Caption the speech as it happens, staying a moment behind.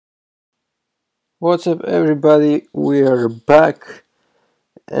What's up, everybody? We are back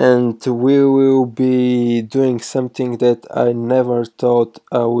and we will be doing something that I never thought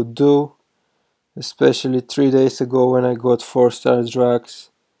I would do, especially 3 days ago when I got 4-star Drax.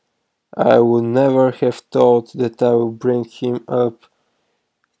 I would never have thought that I would bring him up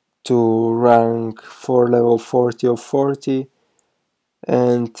to rank for level 40 of 40,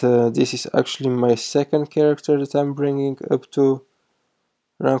 and this is actually my second character that I'm bringing up to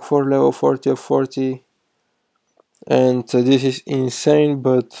rank for level 40 of 40, and this is insane,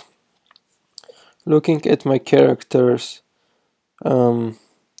 but looking at my characters, um,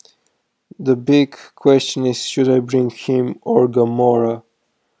 the big question is, should I bring him or Gamora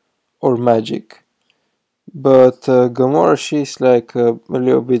or Magic? But Gamora, she's like a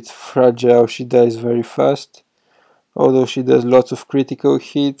little bit fragile, she dies very fast, although she does lots of critical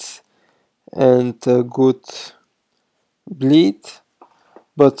hits and good bleed.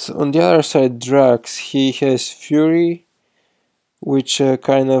 But on the other side, Drax, he has Fury, which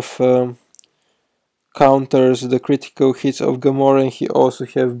kind of counters the critical hits of Gamora, and he also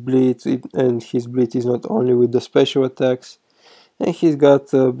have bleed, and his bleed is not only with the special attacks, and he's got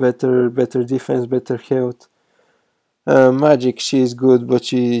better defense, better health. Magic, she is good, but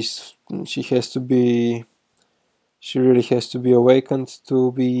she has to be, she really has to be awakened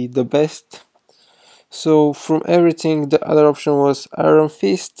to be the best. So from everything, the other option was Iron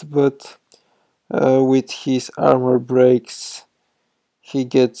Fist, but with his armor breaks, he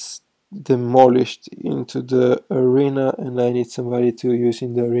gets demolished into the arena, and I need somebody to use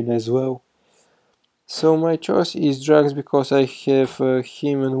in the arena as well. So my choice is Drax because I have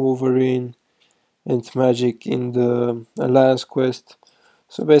him and Wolverine and Magic in the Alliance quest.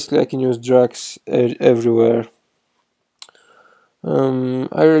 So basically I can use Drax everywhere.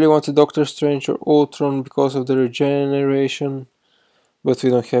 I really wanted Doctor Strange or Ultron because of the regeneration, but we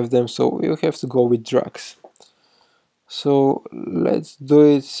don't have them, so we'll have to go with Drax. So let's do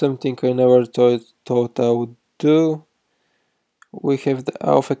it, something I never thought I would do. We have the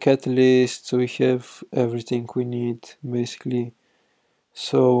Alpha Catalyst, so we have everything we need basically.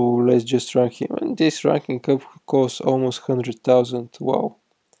 So let's just rank him, and this ranking up costs almost 100,000, wow.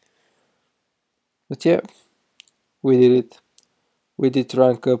 But yeah, we did it. We did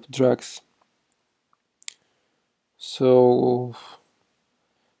rank up Drax. So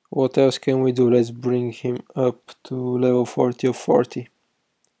what else can we do? Let's bring him up to level 40 of 40.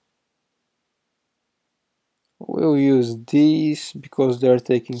 We'll use these because they are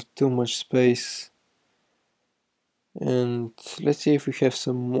taking too much space. And let's see if we have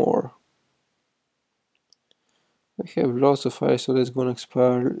some more. We have lots of ice, so that's gonna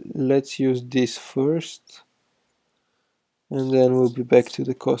expire. Let's use this first. And then we'll be back to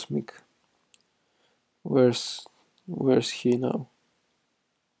the cosmic. Where's he now?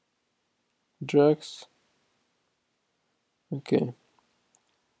 Drax? Okay.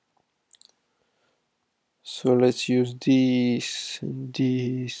 So let's use this and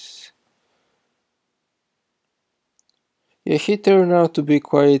this. Yeah, he turned out to be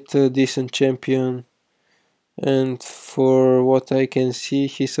quite a decent champion. And for what I can see,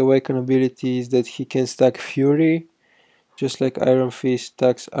 his awaken ability is that he can stack Fury, just like Iron Fist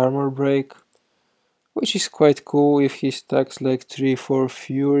stacks Armor Break, which is quite cool. If he stacks like 3-4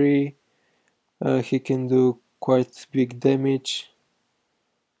 Fury, he can do quite big damage.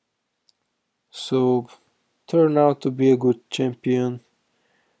 So turn out to be a good champion,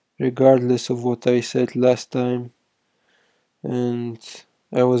 regardless of what I said last time, and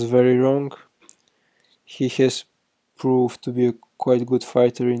I was very wrong. He has proved to be a quite good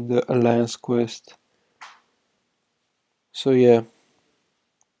fighter in the Alliance quest. So yeah,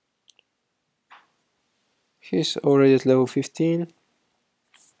 he's already at level 15,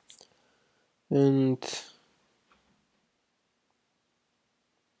 and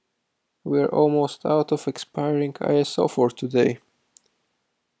we're almost out of expiring ISO for today.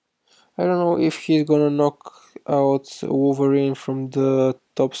 I don't know if he's gonna knock out Wolverine from the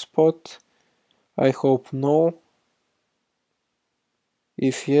top spot. I hope no.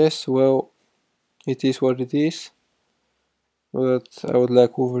 If yes, well, it is what it is. But I would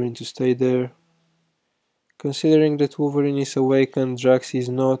like Wolverine to stay there. Considering that Wolverine is awake and Drax is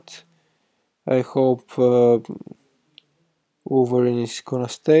not, I hope Wolverine is gonna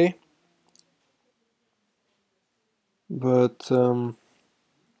stay. But I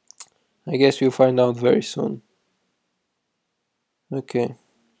guess we'll find out very soon. Okay.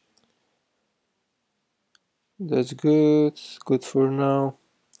 That's good. Good for now.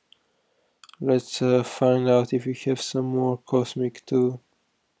 Let's find out if we have some more cosmic to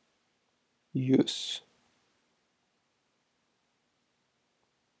use.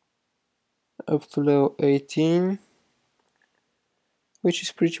 up to level 18, which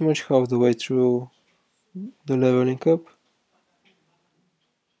is pretty much half the way through the leveling up.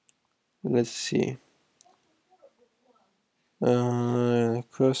 Let's see.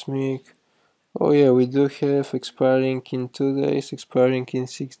 Cosmic. Oh yeah, we do have expiring in 2 days, expiring in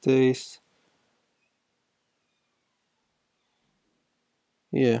 6 days.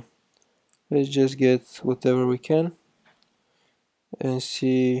 Yeah, let's just get whatever we can and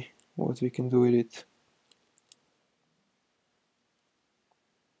see what we can do with it.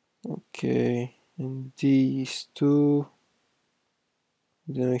 Okay, and these two.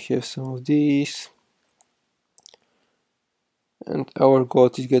 Then we have some of these. And our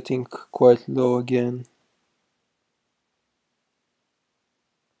gold is getting quite low again.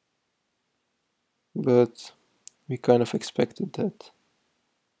 But we kind of expected that.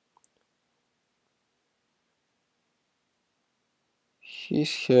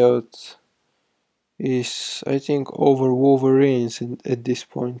 His health is, I think, over Wolverine's at this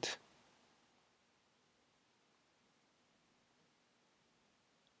point.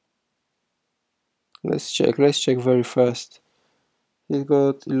 Let's check very fast. He's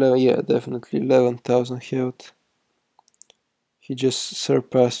got 11, yeah, definitely 11,000 health. He just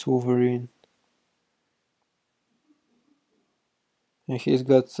surpassed Wolverine. And he's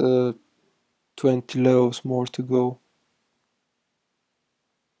got 20 levels more to go.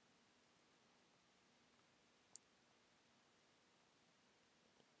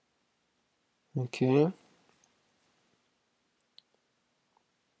 Okay.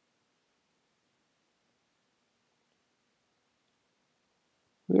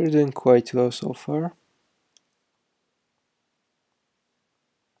 We're doing quite well so far.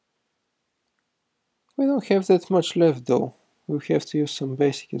 We don't have that much left though. We'll have to use some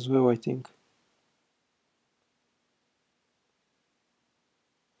basic as well, I think.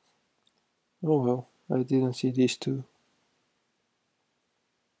 Oh well, I didn't see these two.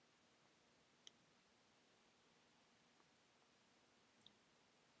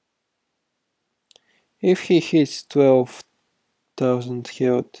 If he hits 12,000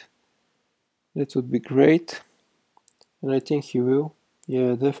 health, that would be great. And I think he will.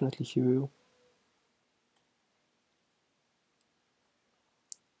 Yeah, definitely he will.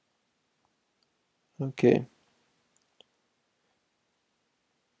 Okay.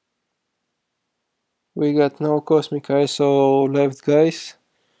 We got no Cosmic ISO left, guys.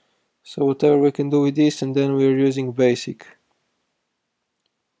 So whatever we can do with this, and then we're using basic.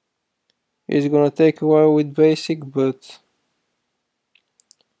 It's gonna take a while with basic, but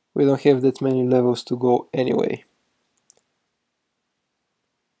we don't have that many levels to go anyway.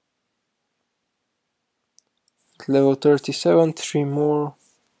 Level 37, 3 more,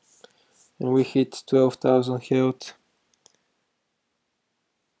 and we hit 12,000 health.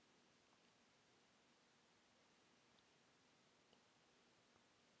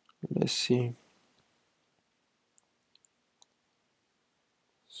 Let's see.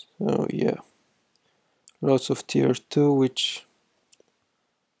 So yeah, lots of tier 2, which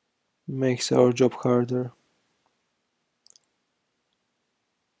makes our job harder.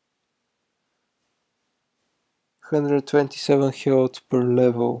 127 health per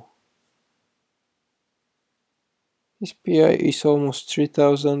level. His PI is almost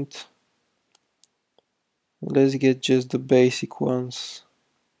 3000. Let's get just the basic ones,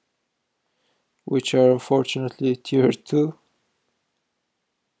 which are unfortunately tier 2.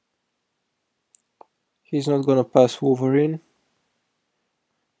 He's not gonna pass Wolverine,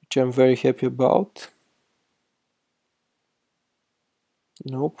 which I'm very happy about.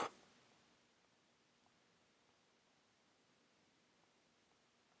 Nope.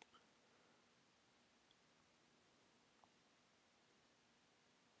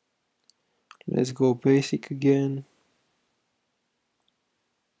 Let's go basic again.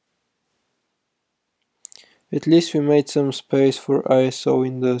 At least we made some space for ISO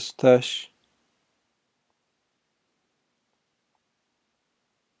in the stash.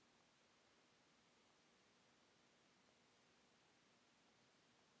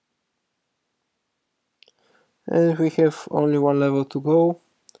 And we have only one level to go.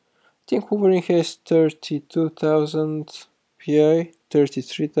 I think Wolverine has 32,000 PI,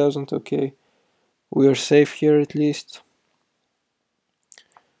 33,000, okay. We are safe here at least.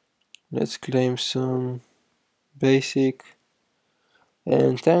 Let's claim some basic.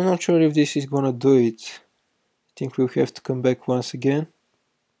 And I'm not sure if this is gonna do it. I think we'll have to come back once again.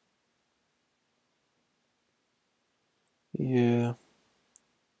 Yeah.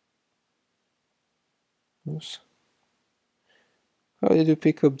 Oops. How did you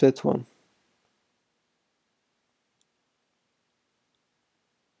pick up that one?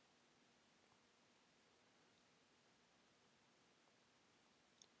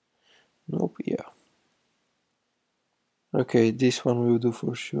 Nope, yeah. Okay, this one will do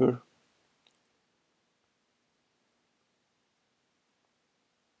for sure.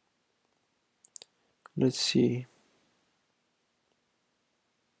 Let's see.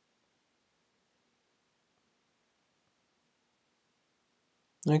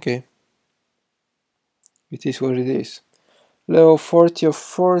 Okay, it is what it is. Level 40 of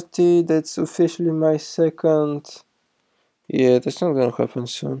 40, that's officially my second. Yeah, that's not gonna happen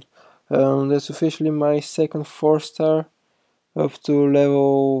soon. That's officially my second 4-star up to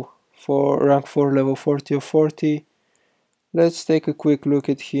level 4, rank 4, level 40 of 40. Let's take a quick look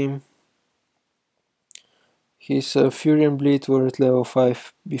at him. His Fury and Bleed were at level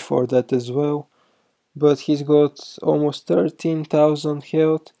 5 before that as well, but he's got almost 13,000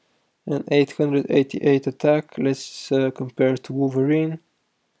 health and 888 attack. Let's compare to Wolverine.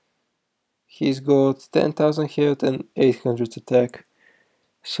 He's got 10,000 health and 800 attack.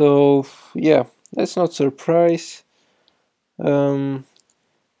 So yeah, that's not surprise.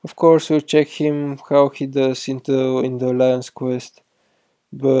 Of course, we'll check him how he does in the Alliance quest,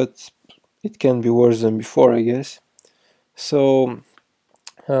 but it can be worse than before, I guess. So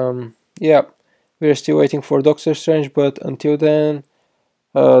yeah, we're still waiting for Doctor Strange, but until then,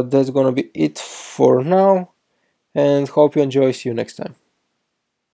 that's gonna be it for now, and hope you enjoy. See you next time.